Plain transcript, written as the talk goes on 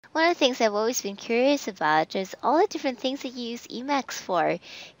One of the things I've always been curious about is all the different things that you use Emacs for,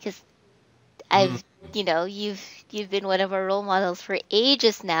 because Mm. I've you've been one of our role models for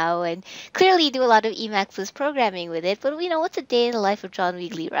ages now, and clearly you do a lot of Emacs programming with it. But what's a day in the life of John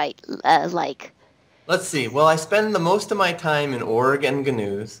Wiegley, right? Like, Let's see. Well, I spend the most of my time in org and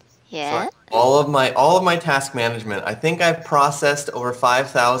GNUs. So yeah. all of my task management. I think I've processed over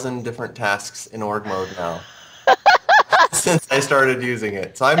 5,000 different tasks in org mode now since I started using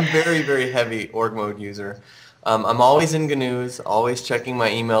it. So I'm very, very heavy org mode user. I'm always in GNUs, always checking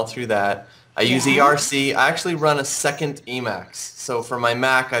my email through that. I use Yeah. ERC. I actually run a second Emacs. So for my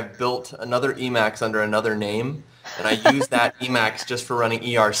Mac, I've built another Emacs under another name, and I use that Emacs just for running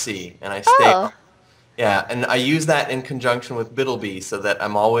ERC, and I stay Oh, yeah, and I use that in conjunction with Biddleby so that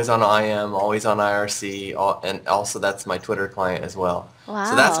I'm always on IM, always on IRC, and also that's my Twitter client as well.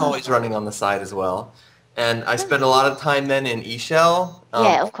 So that's wow. always running on the side as well. And I Huh. spend a lot of time then in eShell,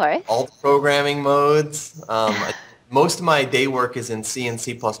 Yeah, of course. all the programming modes. Most of my day work is in C and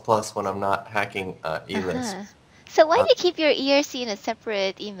C++ when I'm not hacking ELISP. Uh-huh. So why do Uh, you keep your ERC in a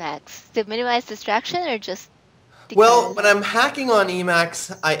separate Emacs? To minimize distraction or just well, because? when I'm hacking on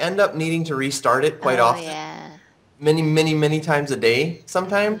Emacs, I end up needing to restart it quite Oh, often. yeah. Many times a day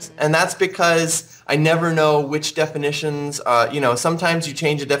sometimes. Mm-hmm. And that's because I never know which definitions, sometimes you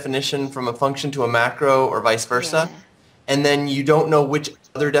change a definition from a function to a macro or vice versa. Yeah. And then you don't know which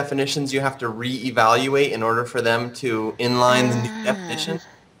other definitions you have to reevaluate in order for them to inline the new Ah. definition.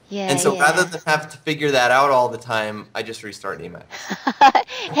 Yeah, And so rather yeah. than have to figure that out all the time, I just restart Emacs.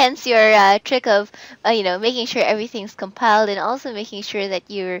 Hence your trick of making sure everything's compiled and also making sure that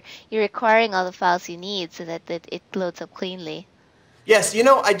you're requiring all the files you need so that it loads up cleanly. Yes,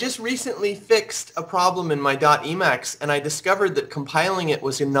 I just recently fixed a problem in my .emacs, and I discovered that compiling it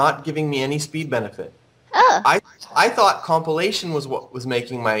was not giving me any speed benefit. Oh. I I thought compilation was what was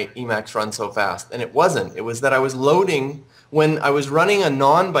making my Emacs run so fast, and it wasn't. It was that I was loading when I was running a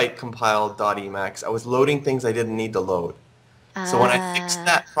non-byte compiled .emacs, I was loading things I didn't need to load. So when I fixed Ah.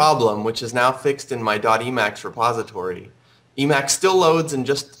 that problem, which is now fixed in my .emacs repository, Emacs still loads in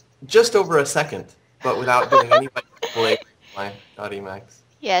just over a second, but without doing any byte compilation in my .emacs.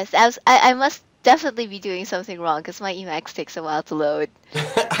 Yes, I must definitely be doing something wrong because my Emacs takes a while to load.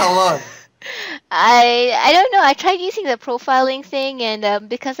 How long? I don't know. I tried using the profiling thing, and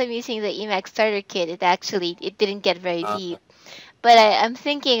because I'm using the Emacs starter kit, it didn't get very Uh, deep. But I'm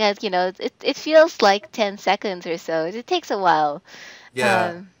thinking, as it feels like 10 seconds or so. It takes a while. yeah.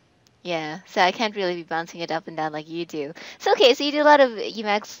 Um, yeah, so I can't really be bouncing it up and down like you do. So okay, so you do a lot of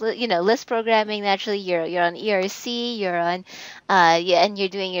Emacs, list programming. Naturally, you're on ERC, you're on, yeah, and you're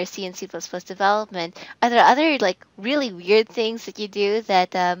doing your C and C++ development. Are there other like really weird things that you do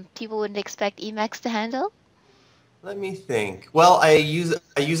that people wouldn't expect Emacs to handle? Let me think. Well, I use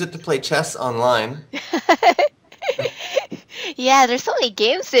it to play chess online. Yeah, there's so many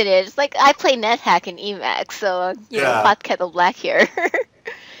games in it. It's like I play NetHack and Emacs, so Yeah. pot kettle black here.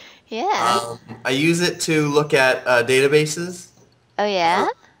 Yeah. I use it to look at databases. Oh yeah.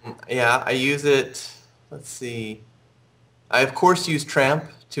 Yeah, I use it. Let's see. I of course use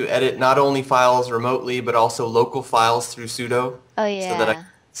Tramp to edit not only files remotely but also local files through sudo, Oh so that I yeah.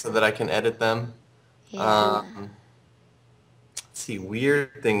 so that I can edit them. Yeah. Um, let's see,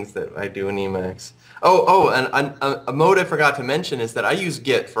 weird things that I do in Emacs. Oh, and a mode I forgot to mention is that I use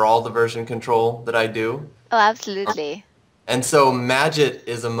Git for all the version control that I do. Oh, absolutely. And so Magit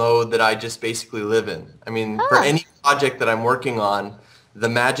is a mode that I just basically live in. I mean, for Oh. any project that I'm working on, the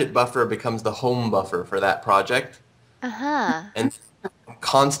Magit buffer becomes the home buffer for that project. Uh-huh. And I'm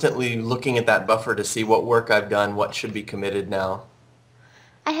constantly looking at that buffer to see what work I've done, what should be committed now.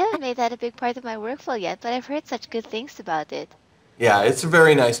 I haven't made that a big part of my workflow yet, but I've heard such good things about it. Yeah, it's a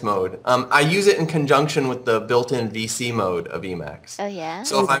very nice mode. I use it in conjunction with the built-in VC mode of Emacs. Oh yeah?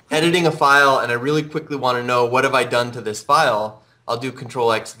 So if I'm editing a file and I really quickly want to know what have I done to this file, I'll do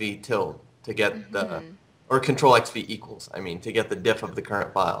Control X V tilde to get the, Mm-hmm. or Control X V equals, I mean, to get the diff of the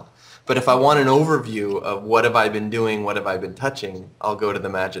current file. But if I want an overview of what have I been doing, what have I been touching, I'll go to the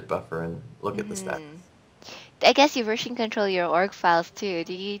Magit buffer and look at the status. Mm-hmm. I guess you version control your org files too.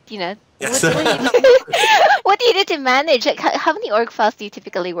 Do Yes. what do you what do you do to manage? Like, how many org files do you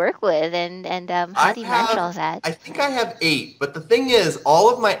typically work with, and how I do you manage all have, that? I think I have 8, but the thing is, all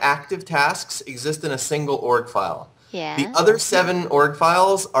of my active tasks exist in a single org file. The Yeah. other 7 org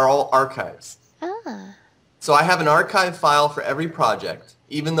files are all archives. Ah. So I have an archive file for every project,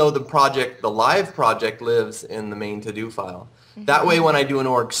 even though the live project lives in the main to-do file. That way, Mm-hmm. when I do an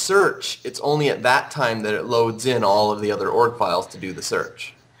org search, it's only at that time that it loads in all of the other org files to do the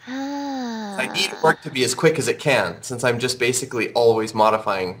search. Ah. I need work to be as quick as it can, since I'm just basically always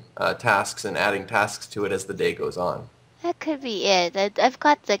modifying tasks and adding tasks to it as the day goes on. That could be it. I've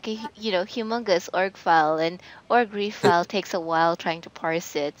got like a humongous org file, and org refile takes a while trying to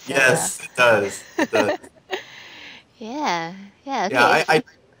parse it. So Yes, it does. It does. yeah, yeah, Yeah, okay.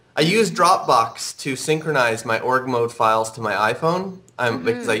 I use Dropbox to synchronize my org mode files to my iPhone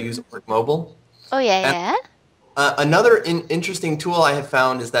because I use org mobile. Oh yeah, And yeah. another interesting tool I have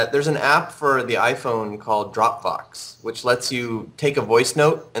found is that there's an app for the iPhone called Dropbox, which lets you take a voice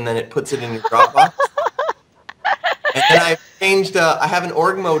note and then it puts it in your Dropbox. And then I've changed, I have an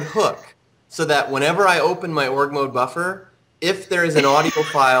org mode hook so that whenever I open my org mode buffer, if there is an audio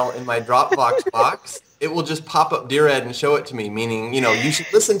file in my Dropbox box, it will just pop up dear Ed and show it to me, meaning, you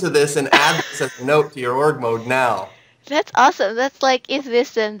should listen to this and add this as a note to your org mode now. That's awesome. That's like if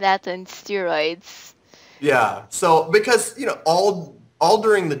this and that on steroids. Yeah. So because, all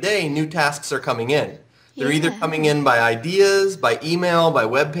during the day, new tasks are coming in. They're either Yeah. coming in by ideas, by email, by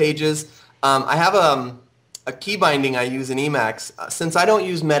web pages. I have a key binding I use in Emacs. Since I don't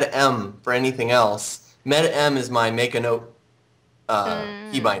use meta-m for anything else, meta-m is my make a note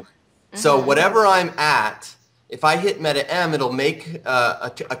key binding. So whatever I'm at, if I hit meta-m, it'll make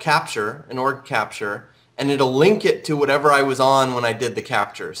a capture, an org capture, and it'll link it to whatever I was on when I did the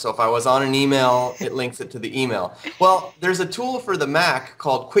capture. So if I was on an email, it links it to the email. Well, there's a tool for the Mac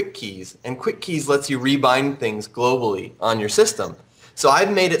called Quick Keys, and Quick Keys lets you rebind things globally on your system. So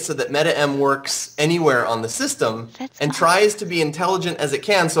I've made it so that meta-m works anywhere on the system and tries to be intelligent as it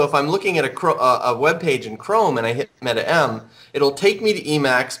can. So if I'm looking at a web page in Chrome and I hit meta-m, it'll take me to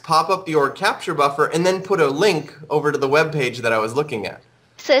Emacs, pop up the org capture buffer, and then put a link over to the web page that I was looking at.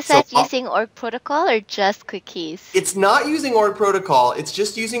 So is that using org protocol or just quick keys? It's not using org protocol. It's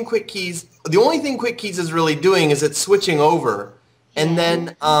just using quick keys. The only thing quick keys is really doing is it's switching over. And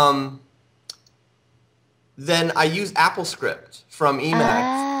then I use AppleScript from Emacs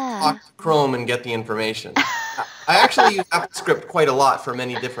to talk to Chrome and get the information. I actually use AppleScript quite a lot for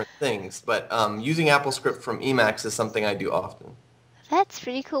many different things, but using AppleScript from Emacs is something I do often. That's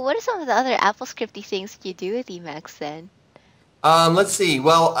pretty cool. What are some of the other AppleScripty things you do with Emacs then? Let's see.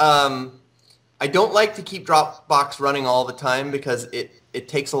 Well, I don't like to keep Dropbox running all the time because it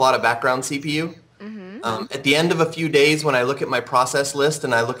takes a lot of background CPU. At the end of a few days when I look at my process list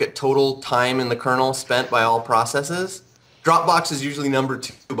and I look at total time in the kernel spent by all processes, Dropbox is usually number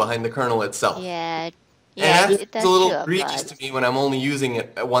 2 behind the kernel itself. Yeah, And it that's does a little show up egregious odd. to me when I'm only using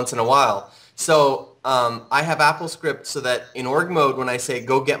it once in a while. So I have AppleScript so that in org mode when I say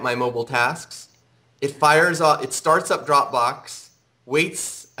go get my mobile tasks, it fires off, it starts up Dropbox,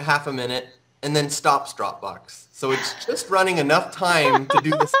 waits a half a minute, and then stops Dropbox. So it's just running enough time to do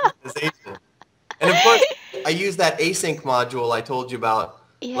the synchronization. And of course, I use that async module I told you about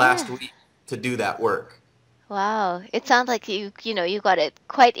last week to do that work. Wow, it sounds like you got it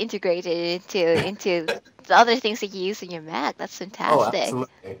quite integrated into the other things that you use in your Mac. That's Oh, fantastic.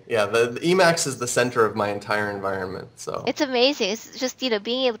 absolutely. Yeah, the Emacs is the center of my entire environment. So It's amazing. It's just,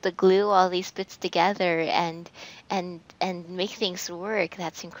 being able to glue all these bits together and make things work.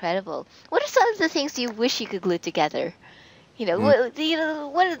 That's incredible. What are some of the things you wish you could glue together? What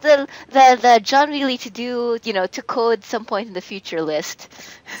is the John Wiegley to do, to code some point in the future list?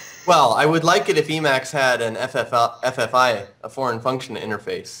 Well, I would like it if Emacs had an FFI, a foreign function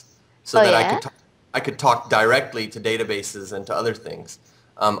interface, so that I could talk directly to databases and to other things.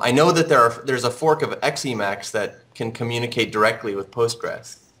 I know that there's a fork of Xemacs that can communicate directly with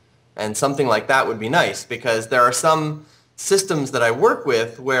Postgres, and something like that would be nice because there are some systems that I work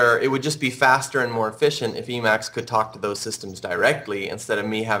with where it would just be faster and more efficient if Emacs could talk to those systems directly instead of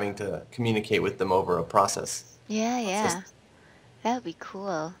me having to communicate with them over a process. Yeah. That would be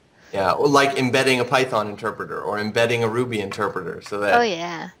cool. Yeah, or like embedding a Python interpreter or embedding a Ruby interpreter so that... Oh,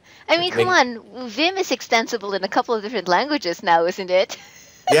 yeah. I mean, come on. Vim is extensible in a couple of different languages now, isn't it?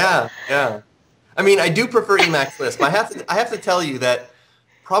 Yeah. I mean, I do prefer Emacs Lisp. I have to tell you that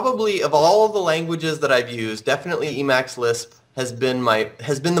probably of all of the languages that I've used, definitely Emacs Lisp has been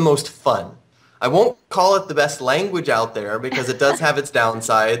the most fun. I won't call it the best language out there because it does have its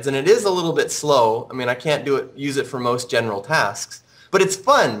downsides and it is a little bit slow. I mean, I can't use it for most general tasks. But it's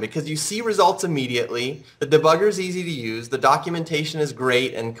fun because you see results immediately, the debugger is easy to use, the documentation is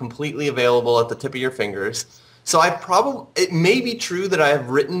great and completely available at the tip of your fingers. So it may be true that I have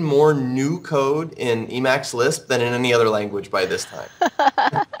written more new code in Emacs Lisp than in any other language by this time.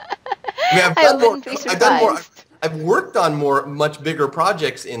 I mean, I wouldn't be surprised. I've worked on much bigger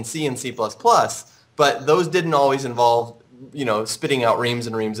projects in C and C++, but those didn't always involve spitting out reams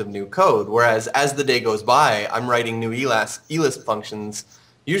and reams of new code. Whereas as the day goes by, I'm writing new ELISP functions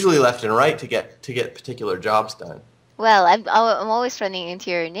usually left and right to get particular jobs done. Well, I'm always running into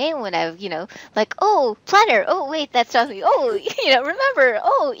your name when like, oh, planner. Oh, wait, that's not me. Oh, remember.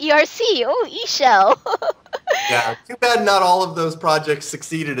 Oh, ERC. Oh, eShell. Yeah, too bad not all of those projects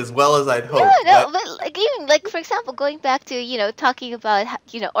succeeded as well as I'd No, hoped. no, But but like even like for example, going back to talking about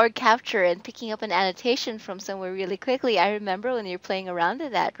org capture and picking up an annotation from somewhere really quickly. I remember when you're playing around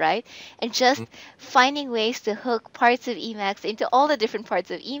with that, right? And just finding ways to hook parts of Emacs into all the different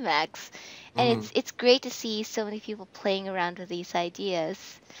parts of Emacs, and mm, it's great to see so many people playing around with these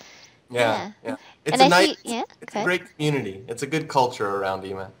ideas. yeah, Yeah, yeah, and I see. Yeah, it's a okay. great community. It's a good culture around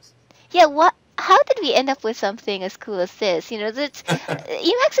Emacs. Yeah, what? How did we end up with something as cool as this? That's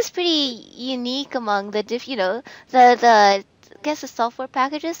Emacs is pretty unique among the the I guess the software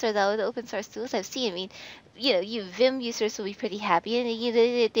packages or the open source tools I've seen. I mean, you Vim users will be pretty happy, and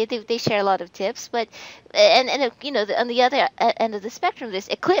they share a lot of tips. But on the other end of the spectrum, there's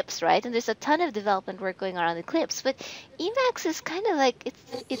Eclipse, right? And there's a ton of development work going on Eclipse. But Emacs is kind of like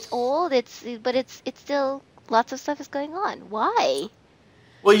it's old. It's still lots of stuff is going on. Why?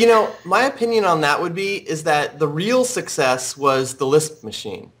 Well, my opinion on that would be is that the real success was the Lisp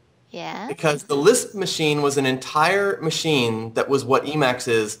machine. Yeah. Because the Lisp machine was an entire machine that was what Emacs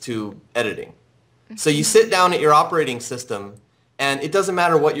is to editing. So you sit down at your operating system, and it doesn't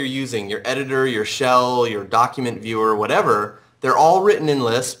matter what you're using, your editor, your shell, your document viewer, whatever, they're all written in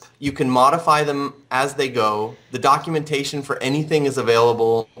Lisp. You can modify them as they go. The documentation for anything is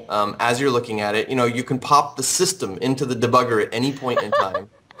available as you're looking at it. You can pop the system into the debugger at any point in time.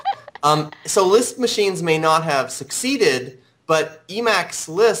 So Lisp machines may not have succeeded, but Emacs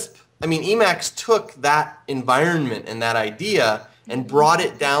took that environment and that idea and brought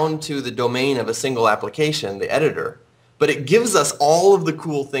it down to the domain of a single application, the editor. But it gives us all of the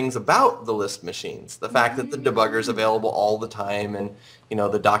cool things about the Lisp machines. The fact that the debugger is available all the time, and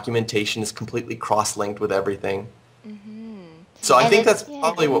the documentation is completely cross-linked with everything. So I think that's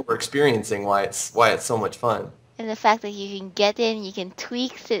probably what we're experiencing, why it's so much fun. And the fact that you can get in, you can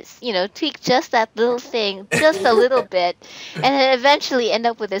tweak this, tweak just that little thing, just a little bit, and then eventually end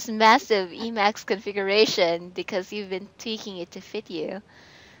up with this massive Emacs configuration because you've been tweaking it to fit you.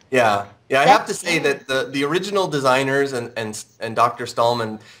 Yeah, I have to say that the original designers and Dr.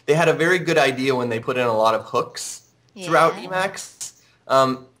 Stallman, they had a very good idea when they put in a lot of hooks throughout Emacs.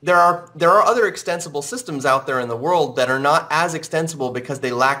 There are other extensible systems out there in the world that are not as extensible because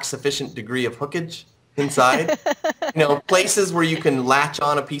they lack sufficient degree of hookage inside. Places where you can latch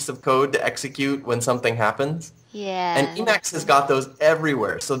on a piece of code to execute when something happens. Yeah. And Emacs has got those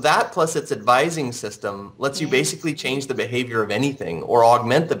everywhere. So that plus its advising system lets you basically change the behavior of anything or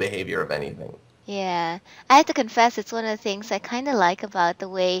augment the behavior of anything. Yeah, I have to confess, it's one of the things I kind of like about the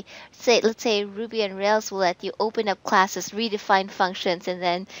way, let's say Ruby and Rails will let you open up classes, redefine functions, and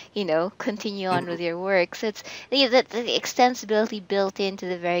then, continue on with your work. So it's the extensibility built into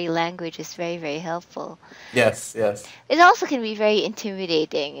the very language is very, very helpful. Yes. It also can be very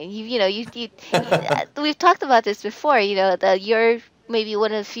intimidating. And we've talked about this before. You're maybe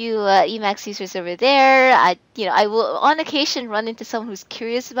one of the few Emacs users over there. I will on occasion run into someone who's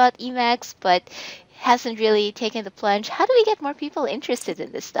curious about Emacs but hasn't really taken the plunge. How do we get more people interested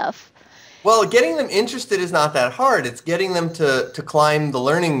in this stuff? Well, getting them interested is not that hard. It's getting them to climb the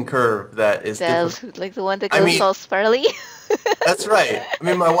learning curve that is difficult. Like the one that goes all spirally? That's right.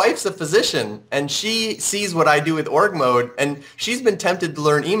 My wife's a physician, and she sees what I do with org mode, and she's been tempted to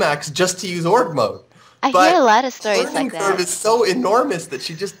learn Emacs just to use org mode. I hear a lot of stories like that. The learning curve is so enormous that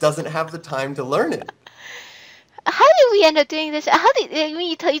she just doesn't have the time to learn it. How did we end up doing this?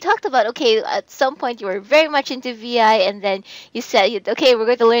 You talked about, okay, at some point you were very much into VI, and then you said, okay, we're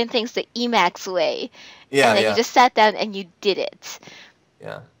going to learn things the Emacs way. Yeah, and then you just sat down and you did it.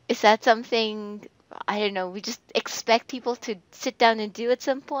 Yeah. Is that something, I don't know, we just expect people to sit down and do at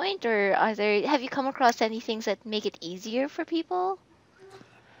some point? Or have you come across any things that make it easier for people?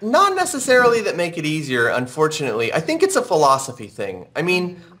 Not necessarily that make it easier, unfortunately. I think it's a philosophy thing.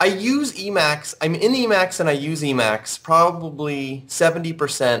 I use Emacs. I'm in Emacs and I use Emacs probably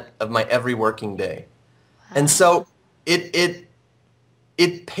 70% of my every working day. Wow. And so it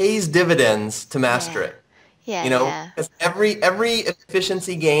pays dividends to master it. Yeah. Because every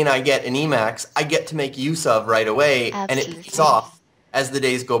efficiency gain I get in Emacs, I get to make use of right away. Absolutely. And it pays off as the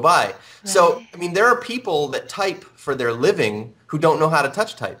days go by. Right. So, there are people that type for their living who don't know how to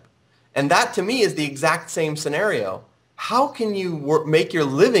touch type. And that, to me, is the exact same scenario. How can you make your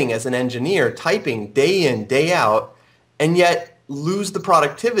living as an engineer typing day in, day out, and yet lose the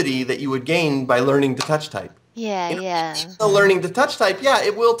productivity that you would gain by learning to touch type? Yeah. Learning to touch type,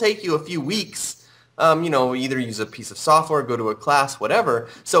 it will take you a few weeks either use a piece of software, go to a class, whatever.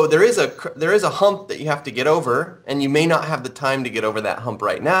 So there is a hump that you have to get over, and you may not have the time to get over that hump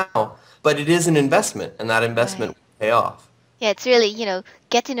right now, but it is an investment, and that investment Right. will pay off. Yeah, it's really,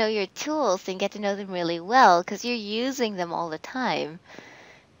 get to know your tools and get to know them really well because you're using them all the time.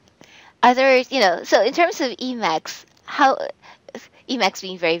 Are there, so in terms of Emacs, how Emacs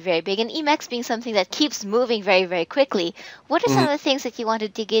being very, very big and Emacs being something that keeps moving very, very quickly, what are some Mhm. of the things that you want to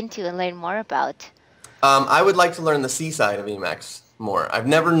dig into and learn more about? I would like to learn the C side of Emacs more. I've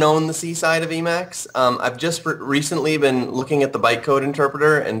never known the C side of Emacs. I've just recently been looking at the bytecode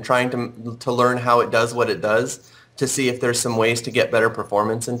interpreter and trying to learn how it does what it does to see if there's some ways to get better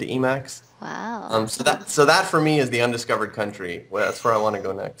performance into Emacs. Wow. So that for me is the undiscovered country. Well, that's where I want to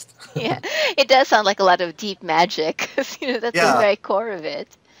go next. Yeah, it does sound like a lot of deep magic 'cause, that's the Yeah. very core of it.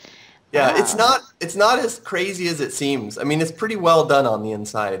 Yeah, it's Wow. not as crazy as it seems. I mean, it's pretty well done on the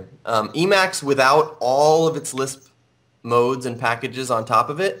inside. Emacs, without all of its Lisp modes and packages on top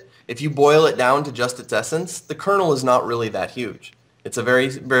of it, if you boil it down to just its essence, the kernel is not really that huge. It's a very,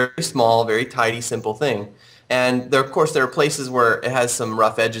 very small, very tidy, simple thing. And of course, there are places where it has some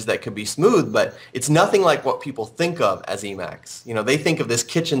rough edges that could be smooth, but it's nothing like what people think of as Emacs. They think of this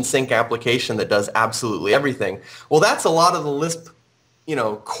kitchen sink application that does absolutely everything. Well, that's a lot of the Lisp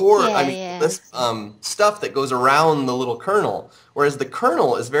core, Yeah, yeah. this stuff that goes around the little kernel, whereas the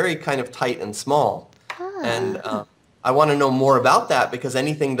kernel is very kind of tight and small. And Huh. I want to know more about that because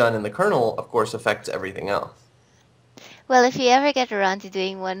anything done in the kernel, of course, affects everything else. Well, if you ever get around to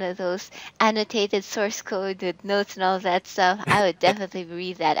doing one of those annotated source code with notes and all that stuff, I would definitely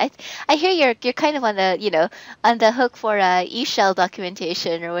read that. I hear you're kind of on the on the hook for eShell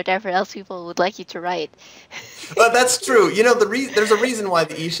documentation or whatever else people would like you to write. But that's true. There's a reason why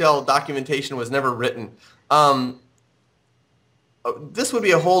the eShell documentation was never written. This would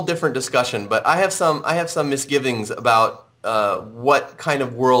be a whole different discussion, but I have some misgivings about what kind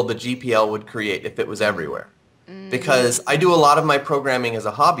of world the GPL would create if it was everywhere. Mm, Because I do a lot of my programming as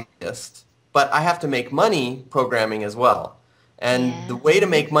a hobbyist, but I have to make money programming as well. And the yeah. way to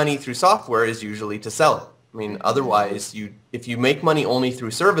make money through software is usually to sell it. I mean, Mhm. otherwise, if you make money only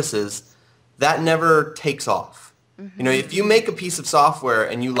through services, that never takes off. If you Mhm. make a piece of software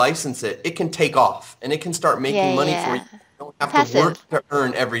and you license it, it can take off and it can start Yeah, making money for you. yeah. You don't have to work Passive. to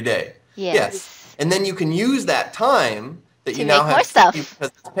earn every day. Yes. Yes. And then you can use that time that To you now make more have free stuff.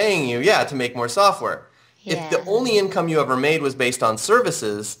 because it's paying you, yeah, to make more software. If the Yeah. only income you ever made was based on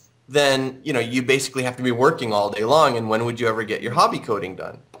services, then, you basically have to be working all day long, and when would you ever get your hobby coding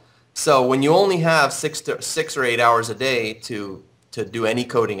done? So when you only have 6 or 8 hours a day to do any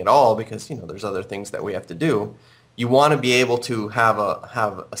coding at all, because, there's other things that we have to do, you want to be able to have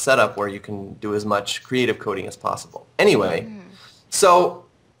a setup where you can do as much creative coding as possible. Anyway, Mm. so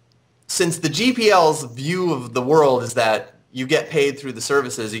since the GPL's view of the world is that you get paid through the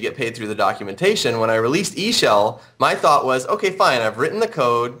services, you get paid through the documentation, when I released eShell, my thought was, okay, fine, I've written the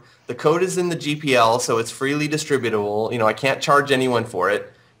code is in the GPL, so it's freely distributable, I can't charge anyone for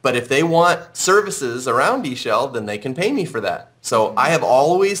it, but if they want services around eShell, then they can pay me for that. So I have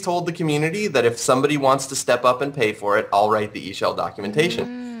always told the community that if somebody wants to step up and pay for it, I'll write the eShell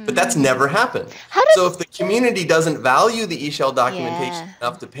documentation. But Mm. that's never happened. How So if does the community doesn't value the eShell documentation Yeah.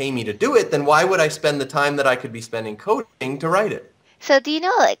 enough to pay me to do it, then why would I spend the time that I could be spending coding to write it? So do you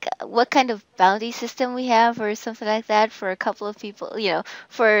know like what kind of bounty system we have or something like that for a couple of people,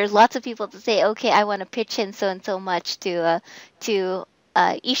 for lots of people to say, okay, I want to pitch in so and so much to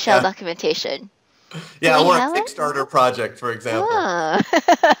eShell Yeah. documentation. Do Yeah, we or a have one? Kickstarter project, for example. Oh.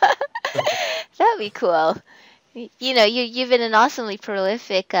 That'd be cool. You've been an awesomely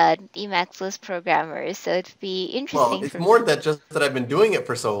prolific Emacs Lisp programmer, so it'd be Well, interesting it's for more that just that I've been doing it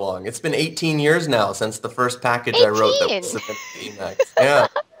for so long. It's been 18 years now since the first package I wrote that was 18. submitted to Emacs. Yeah.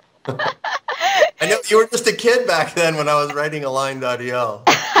 I know you were just a kid back then when I was writing Align.el.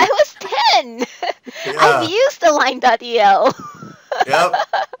 I was 10. I've Yeah. used Align.el. Yep.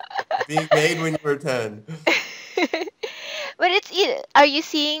 Being made when you were 10. But are you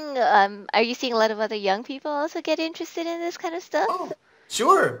seeing a lot of other young people also get interested in this kind of stuff? Oh,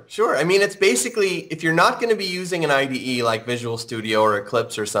 sure, sure. I mean, it's basically, if you're not going to be using an IDE like Visual Studio or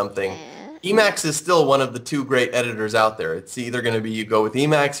Eclipse or something, Yeah. Emacs is still one of the two great editors out there. It's either going to be you go with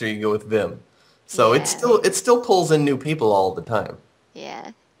Emacs or you go with Vim. So Yeah. it still pulls in new people all the time.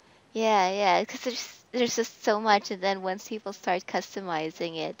 Yeah. Yeah. Because there's just so much, and then once people start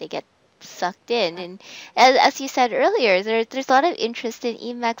customizing it, they get sucked in. And as you said earlier, there's a lot of interest in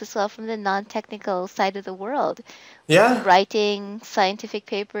Emacs as well from the non-technical side of the world, Yeah, writing scientific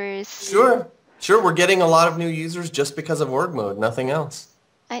papers. sure. Sure, we're getting a lot of new users just because of org mode, nothing else.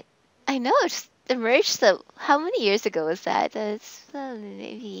 I I know. emerged. So how many years ago was that? It's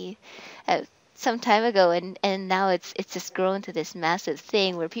maybe uh, some time ago, and now it's just grown to this massive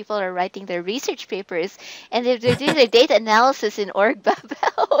thing where people are writing their research papers and they're doing their data analysis in org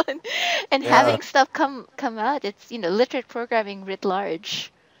babel and Yeah. having stuff come out. It's literate programming writ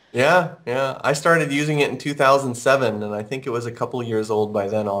large. Yeah, yeah. I started using it in 2007, and I think it was a couple years old by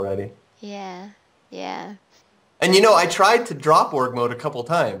then already. Yeah, yeah. And I tried to drop org mode a couple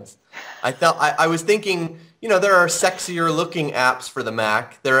times. I was thinking, there are sexier looking apps for the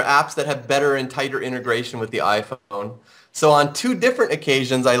Mac. There are apps that have better and tighter integration with the iPhone. So on two different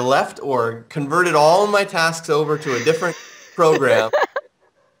occasions, I left org, converted all of my tasks over to a different program,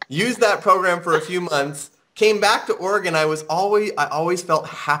 used that program for a few months, came back to org, and I always felt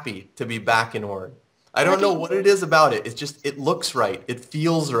happy to be back in org. I What don't do know you, what it is about it. It's just, it looks right. It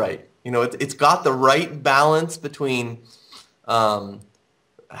feels right. It's got the right balance between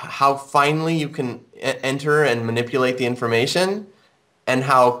how finely you can enter and manipulate the information and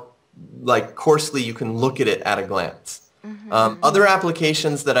how like coarsely you can look at it at a glance. Other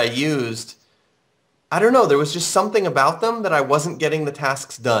applications that I used, I don't know, there was just something about them that I wasn't getting the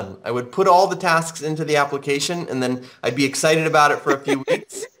tasks done. I would put all the tasks into the application and then I'd be excited about it for a few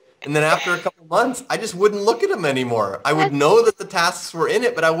weeks. And then after a couple months, I just wouldn't look at them anymore. I would that's know that the tasks were in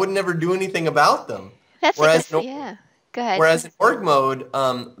it, but I would never do anything about them. that's Whereas because in, yeah. Go ahead. whereas in org mode,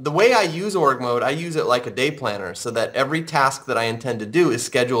 the way I use org mode, I use it like a day planner so that every task that I intend to do is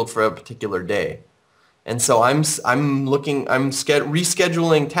scheduled for a particular day. And so I'm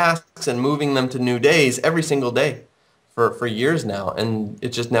rescheduling tasks and moving them to new days every single day for years now, and it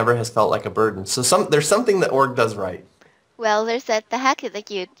just never has felt like a burden. So there's something that org does right. Well, there's the hack that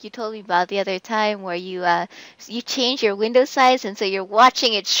you told me about the other time where you change your window size and so you're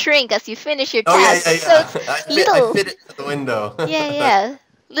watching it shrink as you finish your Oh yeah, task. yeah, So yeah. it's I little fit it to the window. yeah, yeah.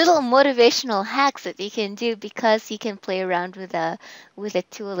 Little motivational hacks that you can do because you can play around with the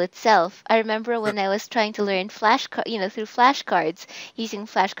tool itself. I remember when I was trying to learn through flashcards using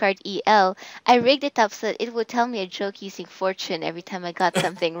flashcard EL, I rigged it up so that it would tell me a joke using fortune every time I got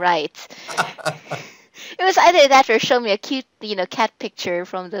something right. It was either that or show me a cute, cat picture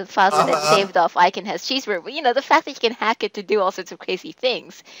from the files that I've Uh-huh. saved off. I can has cheeseburger. But, the fact that you can hack it to do all sorts of crazy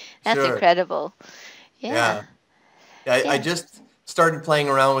things, that's Sure. incredible. Yeah, Yeah. I yeah. just started playing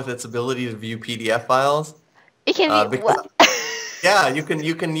around with its ability to view PDF files It can be because what? yeah, you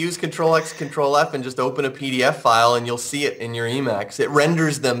can use Control X, Control F, and just open a PDF file, and you'll see it in your Emacs. It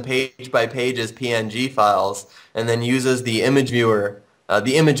renders them page by page as PNG files, and then uses the image viewer,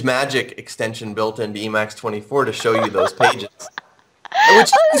 the Image Magic extension built into Emacs 24 to show you those pages.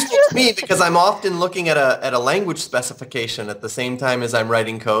 Which is Oh, that's useful to me really. because I'm often looking at a language specification at the same time as I'm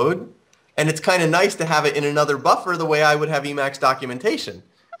writing code, and it's kind of nice to have it in another buffer the way I would have Emacs documentation.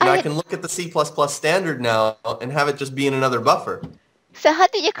 I I can look at the C++ standard now and have it just be in another buffer. so how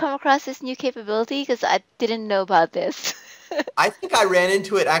did you come across this new capability? Because I didn't know about this. I think I ran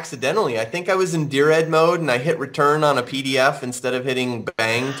into it accidentally. I think I was in DIRED mode and I hit return on a PDF instead of hitting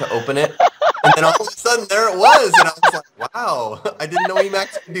bang to open it. And then all of a sudden there it was, and I was like, wow, I didn't know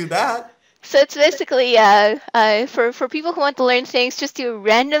Emacs could do that. So it's basically for people who want to learn things, just do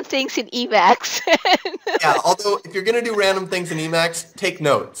random things in Emacs. Yeah, although if you're going to do random things in Emacs, take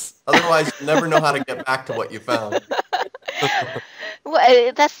notes. Otherwise, you'll never know how to get back to what you found.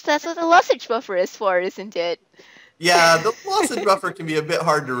 Well, that's what the lossage buffer is for, isn't it? Yeah, the lossage buffer can be a bit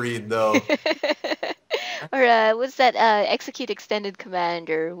hard to read, though. Or what's that execute extended command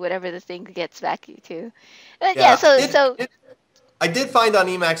or whatever the thing gets back you to. Yeah, Yeah, so I did find on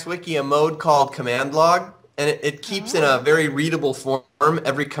Emacs Wiki a mode called command log, and it keeps in a oh. very readable form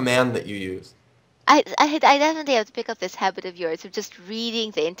every command that you use. I definitely have to pick up this habit of yours of just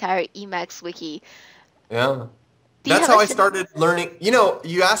reading the entire Emacs wiki. Yeah. Do you That's have how a I started learning.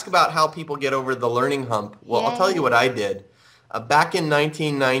 You ask about how people get over the learning hump. Well, I'll tell you yeah. what I did. Back in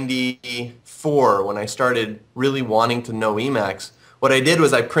 1994, when I started really wanting to know Emacs, what I did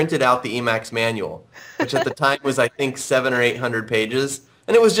was I printed out the Emacs manual, which at the time was, I think, 700 or 800 pages.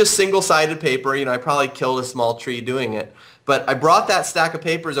 And it was just single-sided paper. I probably killed a small tree doing it. But I brought that stack of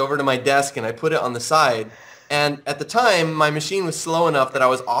papers over to my desk and I put it on the side. And at the time, my machine was slow enough that I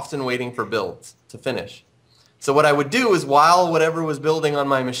was often waiting for builds to finish. So what I would do is while whatever was building on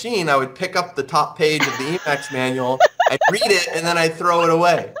my machine, I would pick up the top page of the Emacs manual, I'd read it, and then I'd throw it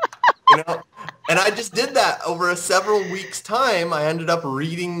away. You know? And I just did that over a several weeks' time. I ended up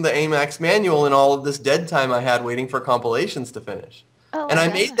reading the Emacs manual in all of this dead time I had waiting for compilations to finish. Oh And my I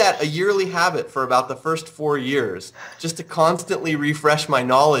made that a gosh. yearly habit for about the first 4 years, just to constantly refresh my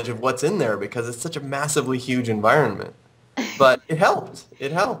knowledge of what's in there because it's such a massively huge environment. But it helped.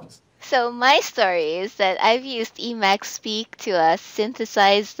 It helped. So my story is that I've used Emacs Speak to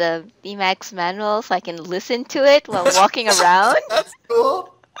synthesize the Emacs manual so I can listen to it while walking around. That's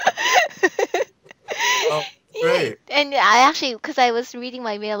cool. Oh, Yeah, great. and I actually, because I was reading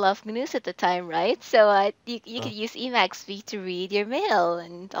my mail off news at the time, right? So you Uh, could use Emacs Speak to read your mail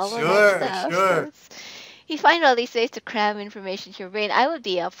and all of that Sure, stuff. So sure. it's you find all these ways to cram information to your brain. I would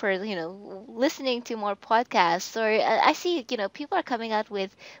be up for listening to more podcasts, or I see people are coming out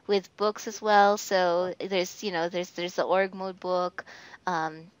with books as well. So there's the org mode book.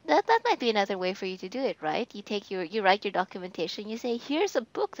 That might be another way for you to do it, right? You write your documentation. You say here's a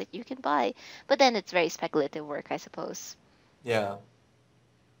book that you can buy, but then it's very speculative work, I suppose. Yeah.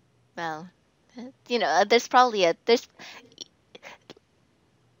 Well, there's probably a there's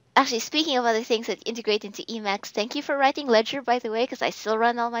Actually, speaking of other things that integrate into Emacs, thank you for writing Ledger, by the way, because I still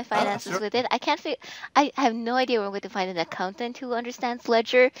run all my Ah, finances sure. with it. I have no idea where I'm going to find an accountant who understands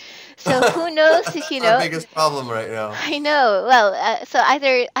Ledger. So who knows if That's our biggest problem right now. I know. Well, so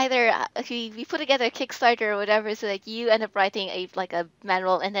either if we put together a Kickstarter or whatever, so that you end up writing a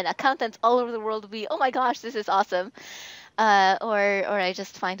manual, and then accountants all over the world will be, oh my gosh, this is awesome. Or I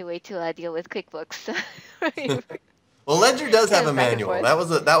just find a way to deal with QuickBooks. Well, Ledger does have Kind a of back and manual. forth.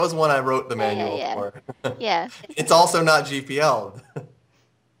 That was one I wrote the Yeah, yeah, manual yeah. for. Yeah. It's also not GPL.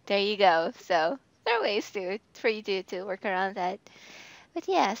 There you go. So there are ways for you to work around that. But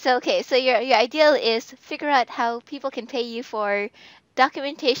yeah, so okay, so your ideal is figure out how people can pay you for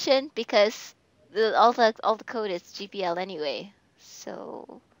documentation because all the code is GPL anyway.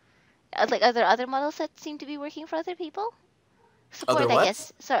 So are there other models that seem to be working for other people? Other Support, I what?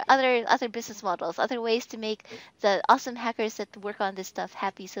 guess. So other business models, other ways to make the awesome hackers that work on this stuff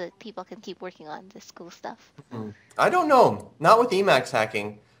happy so that people can keep working on this cool stuff. I don't know. Not with Emacs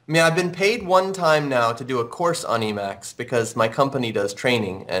hacking. I mean, I've been paid one time now to do a course on Emacs because my company does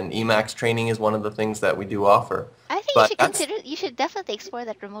training, and Emacs training is one of the things that we do offer. I think But that's you should definitely explore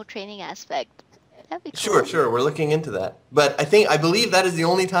that remote training aspect. That'd be sure, cool. sure. We're looking into that. But I believe that is the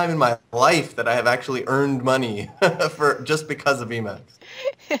only time in my life that I have actually earned money for just because of Emacs.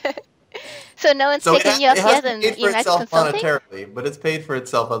 So no one's So taken you it up yet hasn't on paid for Emacs itself consulting? monetarily, but it's paid for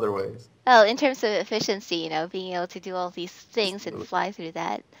itself other ways. Well, in terms of efficiency, being able to do all these things and Absolutely. fly through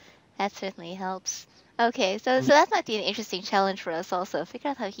that certainly helps. Okay, so that might be an interesting challenge for us also. Figure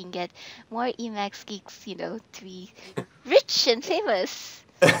out how we can get more Emacs geeks, to be rich and famous.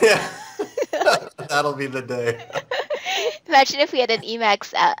 Yeah. That'll be the day. Imagine if we had an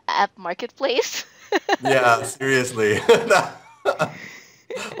Emacs app marketplace. Yeah, seriously.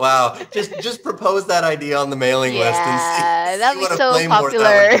 Wow. Just propose that idea on the mailing list and Yeah, see that'd be what a so flame war that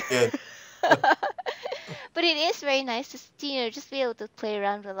popular. would get. But it is very nice to just be able to play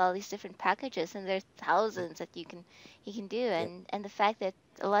around with all these different packages, and there's thousands that you can do, and the fact that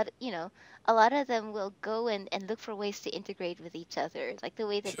a lot of them will go and look for ways to integrate with each other, like the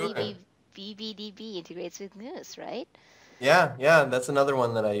way that Sure. BBDB integrates with News, right? Yeah, yeah, that's another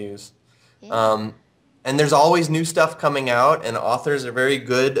one that I use. Yeah. Um, and there's always new stuff coming out, and authors are very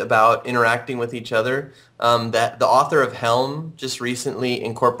good about interacting with each other. That the author of Helm just recently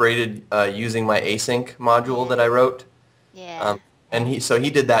incorporated using my async module that I Yeah. wrote. Yeah. Um, and he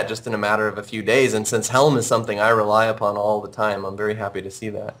did that just in a matter of a few days. And since Helm is something I rely upon all the time, I'm very happy to see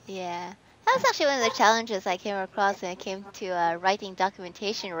that. Yeah. That was actually one of the challenges I came across when it came to writing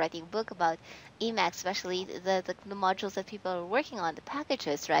documentation, writing book about Emacs, especially the modules that people are working on, the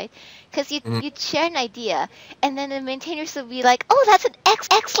packages, right? Because Mhm. you'd share an idea, and then the maintainers would be like, "Oh, that's an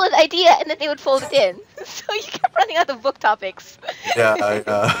excellent idea," and then they would fold it in. So you kept running out of book topics. Yeah,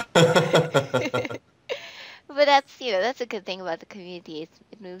 yeah. But that's a good thing about the community.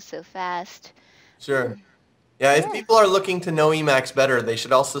 It moves so fast. Sure. Hmm. Yeah, if Yeah. people are looking to know Emacs better, they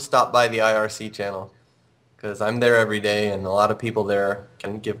should also stop by the IRC channel because I'm there every day, and a lot of people there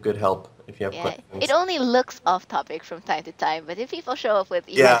can give good help if you have Yeah, it questions. only looks off topic from time to time, but if people show up with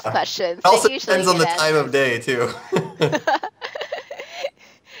Emacs Yeah. questions, It they also usually depends on get the time of answers. day too.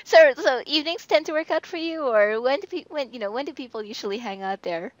 So evenings tend to work out for you, or when do people usually hang out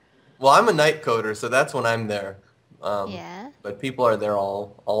there? Well, I'm a night coder, so that's when I'm there. Yeah, But people are there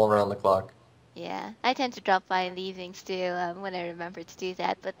all around the clock. yeah. I tend to drop by in the evenings too, when I remember to do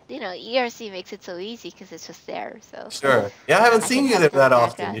that. But ERC makes it so easy because it's just there, so Sure. Yeah, I haven't I can seen you have there it in the that often.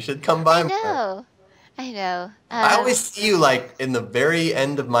 background. You should come I by more. know, I know. I always see you like in the very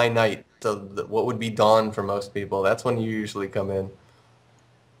end of my night, so what would be dawn for most people. That's when you usually come in.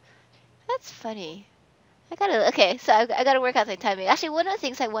 That's funny. Okay, so I gotta work out the timing. Actually, one of the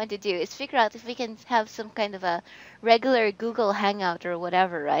things I want to do is figure out if we can have some kind of a regular Google Hangout or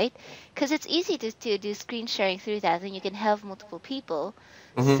whatever, right? Because it's easy to do screen sharing through that, and you can have multiple people.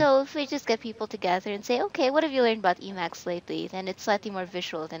 Hmm. So if we just get people together and say, okay, what have you learned about Emacs lately? Then it's slightly more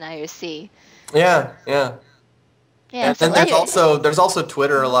visual than IRC. Yeah, yeah. Yeah. And So then there's anyway, also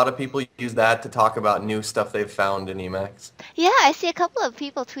Twitter. A mhm. lot of people use that to talk about new stuff they've found in Emacs. Yeah, I see a couple of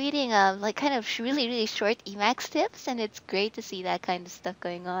people tweeting like kind of really really short Emacs tips, and it's great to see that kind of stuff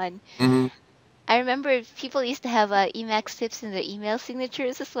going on. Hmm. I remember people used to have Emacs tips in their email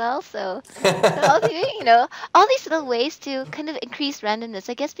signatures as well. So all the, all these little ways to kind of increase randomness.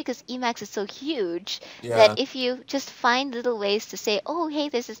 I guess because Emacs is so huge that Yeah, if you just find little ways to say, oh, hey,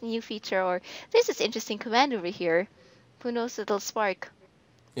 there's this new feature or there's this interesting command over here, who knows, it'll spark.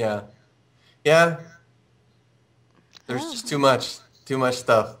 yeah, yeah. There's Oh. just too much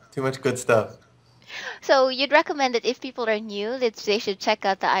stuff, too much good stuff. So you'd recommend that if people are new, that they should check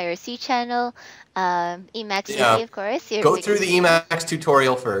out the IRC channel, Emacs Wiki, Yeah, of course. go through the Emacs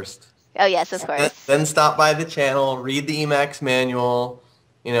tutorial first. Oh, yes, of course. Then stop by the channel, read the Emacs manual,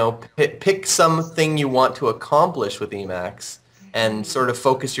 pick something you want to accomplish with Emacs and Mhm. sort of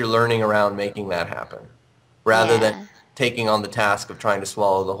focus your learning around making that happen rather than Yeah. taking on the task of trying to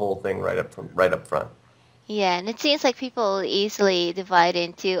swallow the whole thing right up front. Yeah, and it seems like people easily divide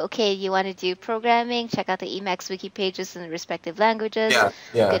into, okay, you want to do programming, check out the Emacs wiki pages in the respective languages, Yeah,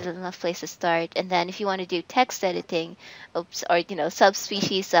 yeah, good enough place to start. And then if you want to do text editing, oops, or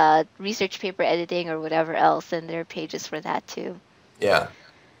subspecies research paper editing or whatever else, then there are pages for that too. yeah.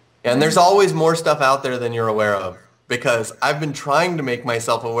 And there's Mm. always more stuff out there than you're aware of because I've been trying to make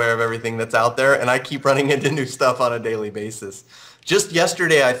myself aware of everything that's out there and I keep running into new stuff on a daily basis. Just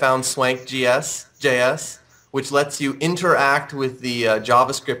yesterday I found JS, which lets you interact with the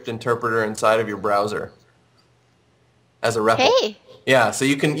JavaScript interpreter inside of your browser as a REPL. Hey, Yeah, so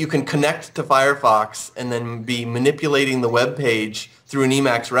you can connect to Firefox and then be manipulating the web page through an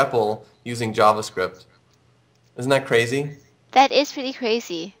Emacs REPL using JavaScript. Isn't that crazy? that is pretty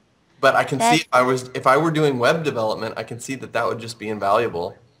crazy. But I can see That, if I were doing web development, I can see that that would just be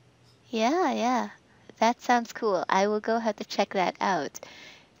invaluable. yeah, yeah. That sounds cool. I will go have to check that out.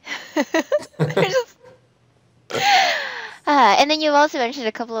 There's and then you also mentioned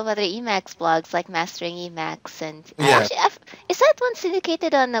a couple of other Emacs blogs like Mastering Emacs, and Yeah. is that one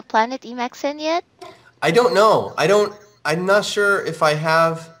syndicated on the Planet Emacs yet? I don't know. I'm not sure if I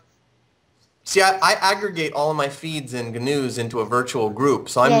have. See, I aggregate all of my feeds in GNUs into a virtual group,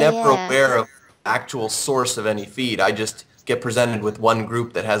 so I'm Yeah, never yeah. aware of the actual source of any feed. I just get presented with one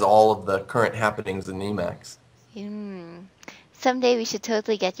group that has all of the current happenings in Emacs. Hmm. Someday we should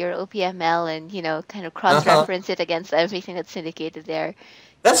totally get your OPML and kind of Uh-huh. cross-reference it against everything that's syndicated there.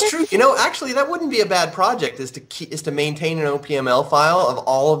 That's true. Just Actually, that wouldn't be a bad project. Is to maintain an OPML file of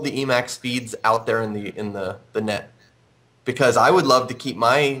all of the Emacs feeds out there in the net. Because I would love to keep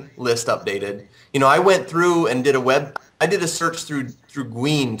my list updated. I went through and I did a search through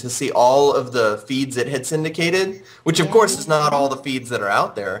Gween to see all of the feeds it had syndicated, which of yeah. course is not all the feeds that are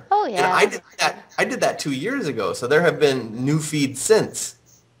out there. Oh And yeah. I did that 2 years ago, so there have been new feeds since.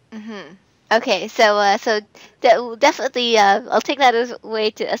 Mm-hmm. Okay, so definitely, I'll take that as a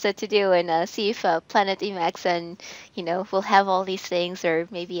way to as a to do and see if Planet Emacs and we'll have all these things or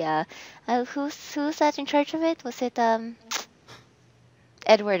maybe who's that in charge of it? Was it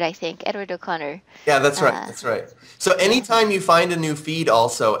Edward? I think Edward O'Connor. Yeah, that's right. Uh, That's right. So yeah, anytime you find a new feed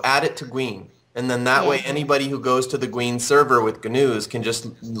also, add it to Gween. And then that way yeah, anybody who goes to the Gween server with GNUs can just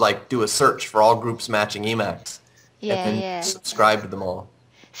like do a search for all groups matching Emacs and yeah, then yeah. subscribe to them all.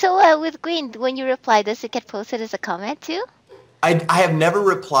 So with Green, when you reply, does it get posted as a comment too? I have never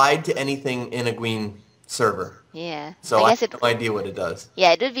replied to anything in a Gween server, Yeah, I so I guess it. have no idea what it does.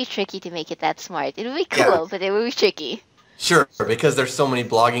 Yeah, it would be tricky to make it that smart. It would be Yeah, cool, but it would be tricky. sure, because there's so many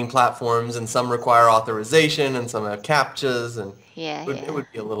blogging platforms and some require authorization and some have CAPTCHAs and Yeah, it yeah,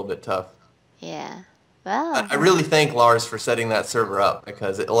 would be a little bit tough. yeah. I Well, really thank Lars for setting that server up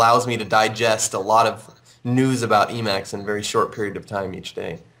because it allows me to digest a lot of news about Emacs in a very short period of time each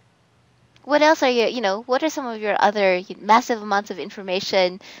day. what else are what are some of your other massive amounts of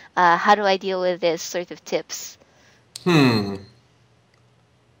information? How do I deal with this sort of tips? Hmm.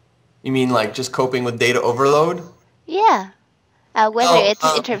 You mean like just coping with data overload? Yeah. Whether Oh,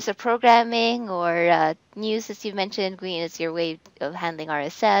 it's in terms of programming or news, as you mentioned, Green is your way of handling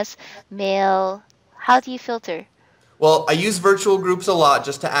RSS, mail. How do you filter? well, I use virtual groups a lot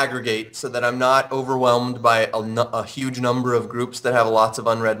just to aggregate so that I'm not overwhelmed by a huge number of groups that have lots of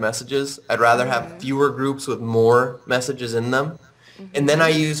unread messages. I'd rather have Mm-hmm. fewer groups with more messages in them. And then I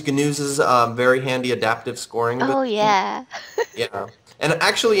Mm-hmm. use GNU's very handy adaptive scoring Oh ability. yeah. Yeah. And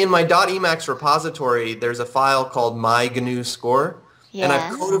actually in my .emacs repository, there's a file called my GNU score, and I've Yeah.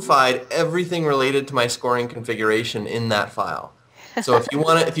 codified everything related to my scoring configuration in that file. So if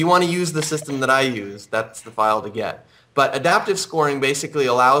you want to use the system that I use, that's the file to get. But adaptive scoring basically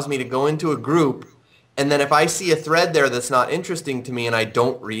allows me to go into a group, and then if I see a thread there that's not interesting to me and I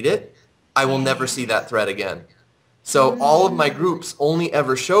don't read it, I will Yeah, never yeah. see that thread again. So all of my Mm. groups only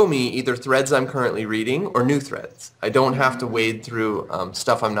ever show me either threads I'm currently reading or new threads. I don't have to wade through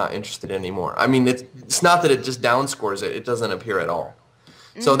stuff I'm not interested in anymore. I mean, it's not that it just downscores it. It doesn't appear at all.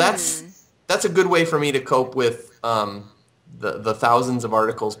 So Mm. that's a good way for me to cope with the thousands of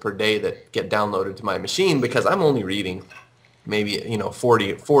articles per day that get downloaded to my machine because I'm only reading maybe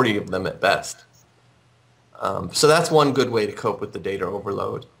 40 of them at best. So that's one good way to cope with the data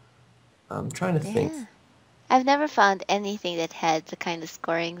overload. I'm trying to think. Yeah. I've never found anything that had the kind of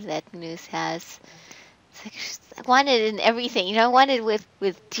scoring that news has. It's like, I wanted in everything, I wanted with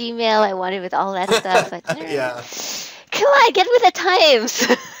Gmail, I wanted with all that stuff, but Yeah. come on, get with the times.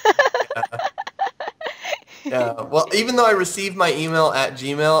 Yeah. Well, even though I receive my email at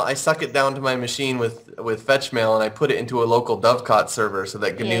Gmail, I suck it down to my machine with fetch mail and I put it into a local Dovecot server so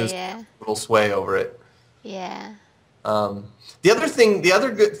that Yeah, GNU's yeah, will sway over it. yeah. The other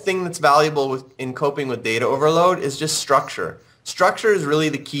good thing that's valuable in coping with data overload is just structure. Structure is really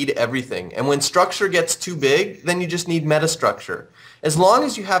the key to everything. And when structure gets too big, then you just need metastructure. As long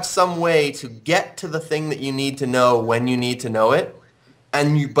as you have some way to get to the thing that you need to know when you need to know it,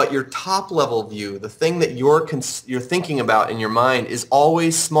 but your top level view, the thing that you're thinking about in your mind is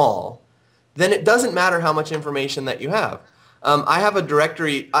always small, then it doesn't matter how much information that you have. I have a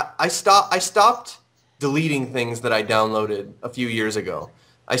directory. I stopped deleting things that I downloaded a few years ago.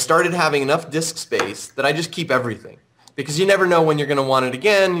 I started having enough disk space that I just keep everything because you never know when you're going to want it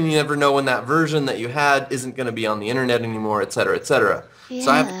again, and you never know when that version that you had isn't going to be on the internet anymore, et cetera, et cetera. So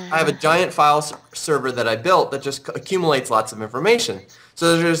I have a Yeah. giant file server that I built that just accumulates lots of information.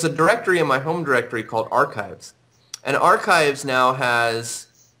 So there's a directory in my home directory called Archives. And Archives now has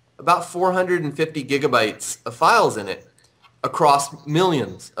about 450 gigabytes of files in it across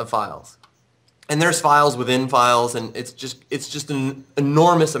millions of files. And there's files within files, and it's just an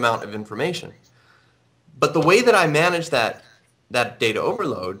enormous amount of information. But the way that I manage that data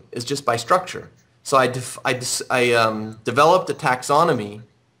overload is just by structure. So I developed a taxonomy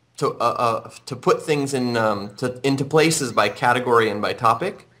to put things into places by category and by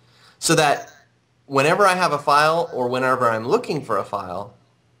topic, so that whenever I have a file or whenever I'm looking for a file,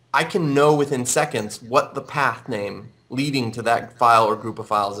 I can know within seconds what the path name leading to that file or group of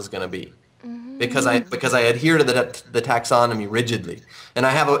files is going to be. Because I adhere to the taxonomy rigidly. And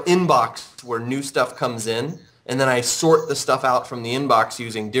I have an inbox where new stuff comes in, and then I sort the stuff out from the inbox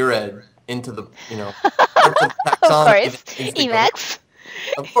using DIRED into the, parts of the Of taxonomy course, that needs to go. Emacs.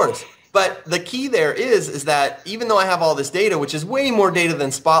 Of course. But the key there is that even though I have all this data, which is way more data than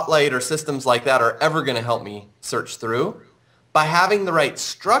Spotlight or systems like that are ever going to help me search through, by having the right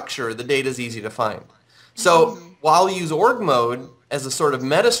structure, the data is easy to find. So while I'll use org mode as a sort of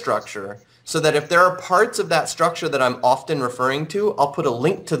metastructure, so that if there are parts of that structure that I'm often referring to, I'll put a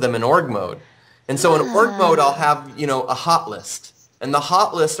link to them in org mode. And so in org mode, I'll have, a hot list. And the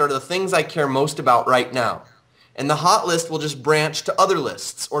hot lists are the things I care most about right now. And the hot list will just branch to other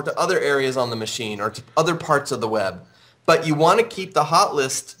lists or to other areas on the machine or to other parts of the web. But you want to keep the hot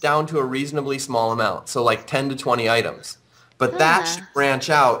list down to a reasonably small amount, so like 10 to 20 items. But that should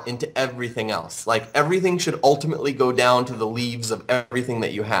branch out into everything else. Like everything should ultimately go down to the leaves of everything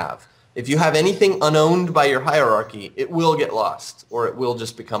that you have. If you have anything unowned by your hierarchy, it will get lost or it will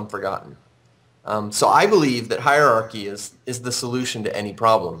just become forgotten. So I believe that hierarchy is the solution to any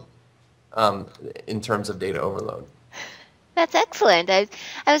problem in terms of data overload. That's excellent. I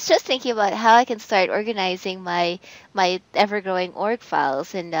was just thinking about how I can start organizing my ever-growing org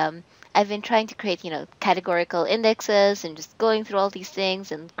files, and I've been trying to create categorical indexes and just going through all these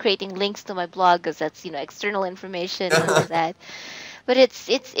things and creating links to my blog because that's external information and all of that. But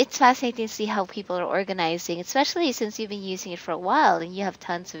it's fascinating to see how people are organizing, especially since you've been using it for a while and you have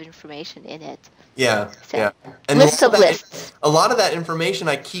tons of information in it. Yeah, So, yeah. And lists of lists. a lot of that information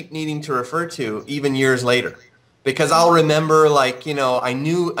I keep needing to refer to even years later. Because I'll remember, I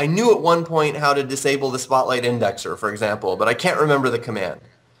knew at one point how to disable the Spotlight indexer, for example, but I can't remember the command.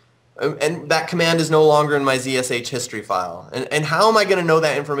 And that command is no longer in my ZSH history file. And how am I going to know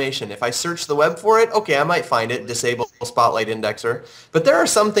that information? If I search the web for it, okay, I might find it, disable Spotlight indexer. But there are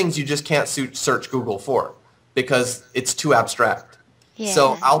some things you just can't search Google for because it's too abstract. Yeah.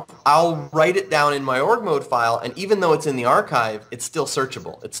 So I'll write it down in my org mode file, and even though it's in the archive, it's still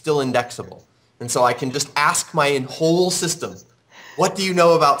searchable. It's still indexable. And so I can just ask my whole system, what do you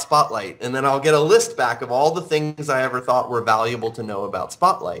know about Spotlight? And then I'll get a list back of all the things I ever thought were valuable to know about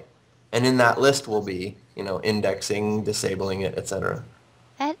Spotlight. And in that list will be, indexing, disabling it, etc.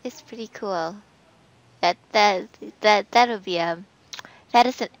 That is pretty cool. That that that would be that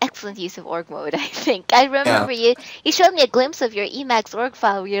is an excellent use of org mode, I think. I Yeah. remember you showed me a glimpse of your Emacs org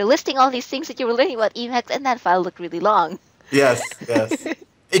file where you're listing all these things that you were learning about Emacs, and that file looked really long. Yes, yes.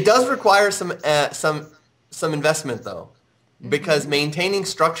 It does require some investment though, because Mm-hmm. maintaining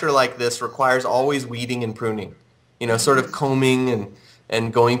structure like this requires always weeding and pruning, sort of Mm-hmm. combing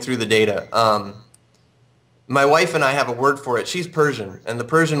and going through the data. My wife and I have a word for it. She's Persian, and the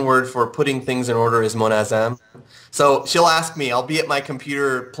Persian word for putting things in order is monazam. So she'll ask me, I'll be at my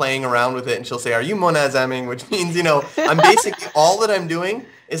computer playing around with it, and she'll say, "Are you monazamming?" Which means, I'm basically, all that I'm doing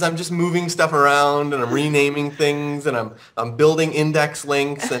is I'm just moving stuff around, and I'm renaming things, and I'm building index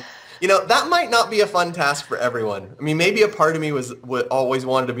links, and that might not be a fun task for everyone. I mean, maybe a part of me always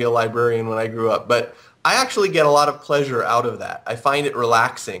wanted to be a librarian when I grew up, but I actually get a lot of pleasure out of that. I find it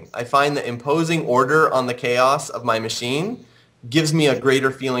relaxing. I find that imposing order on the chaos of my machine gives me a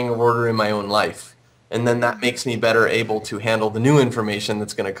greater feeling of order in my own life. And then that makes me better able to handle the new information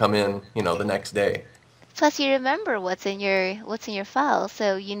that's going to come in, the next day. Plus, you remember what's in your file,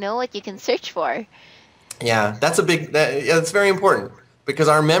 so you know what you can search for. Yeah, that's very important because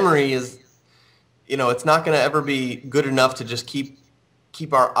our memory is, it's not going to ever be good enough to just keep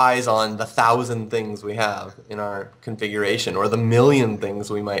our eyes on the 1,000 things we have in our configuration or the million things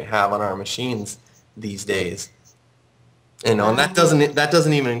we might have on our machines these days. And that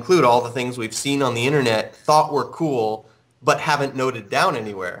doesn't even include all the things we've seen on the internet, thought were cool, but haven't noted down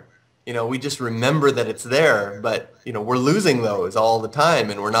anywhere. We just remember that it's there, but we're losing those all the time,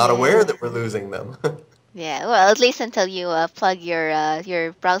 and we're not aware Yeah. that we're losing them. Yeah, well, at least until you plug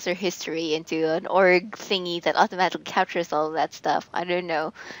your browser history into an org thingy that automatically captures all of that stuff. I don't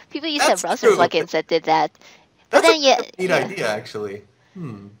know. People used to have That's browser true. plugins that did that. But That's a then, yeah, kind of neat yeah. idea, actually.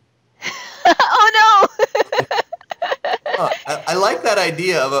 Hmm. Oh I like that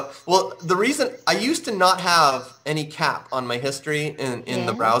idea of well, the reason I used to not have any cap on my history in, no! in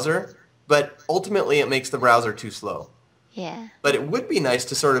the Yeah, browser, but ultimately it makes the browser too slow. yeah, But it would be nice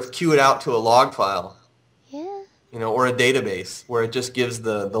to sort of queue it out to a log file, yeah. or a database where it just gives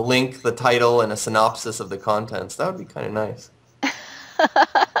the link, the title, and a synopsis of the contents. That would be kind of nice.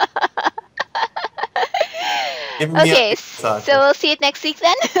 Giving me Okay, ideas, so Sasha. we'll see it next week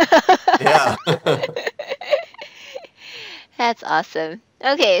then. Yeah. That's awesome.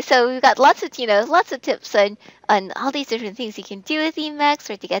 Okay, so we've got lots of tips on all these different things you can do with Emacs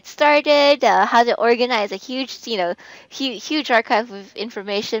or to get started, how to organize a huge archive of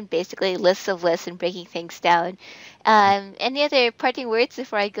information, basically lists of lists and breaking things down. Any other parting words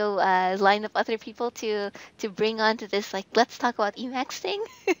before I go line up other people to bring on to this let's talk about Emacs thing?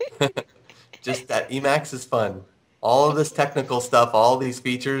 Just that Emacs is fun. All of this technical stuff, all these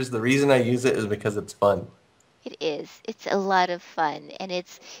features, the reason I use it is because it's fun. It is. It's a lot of fun, and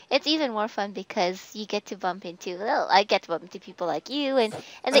it's even more fun because you get to bump into. Well, I get to bump into people like you, and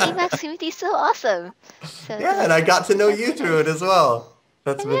the Emacs community is so awesome. So Yeah, and I got to know that's you so through it nice. as well.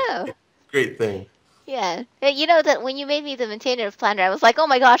 That's been I a know. great thing. Yeah. You know that when you made me the maintainer of Planner, I was like, oh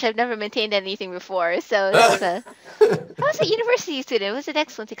my gosh, I've never maintained anything before. So I was a university student. It was an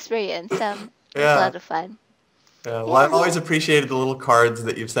excellent experience. It was a Yeah. lot of fun. Yeah. Well, I've Yeah. always appreciated the little cards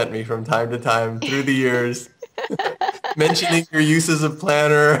that you've sent me from time to time through the years, mentioning your uses of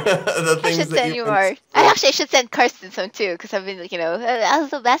Planner, the I things should that send you've you been more. doing. I should send Karsten some too, because I've been,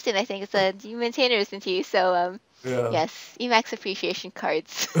 also Bastian, I think, is a new maintainer, isn't he? So, Yeah. yes, Emacs appreciation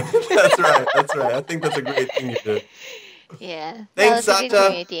cards. That's right. That's right. I think that's a great thing you did. Yeah, well, Thanks, it's a good Sasha.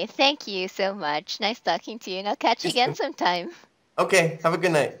 community. Thank you so much. Nice talking to you, and I'll catch you You again too. sometime. Okay. Have a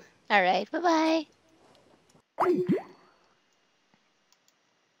good night. All right, bye bye.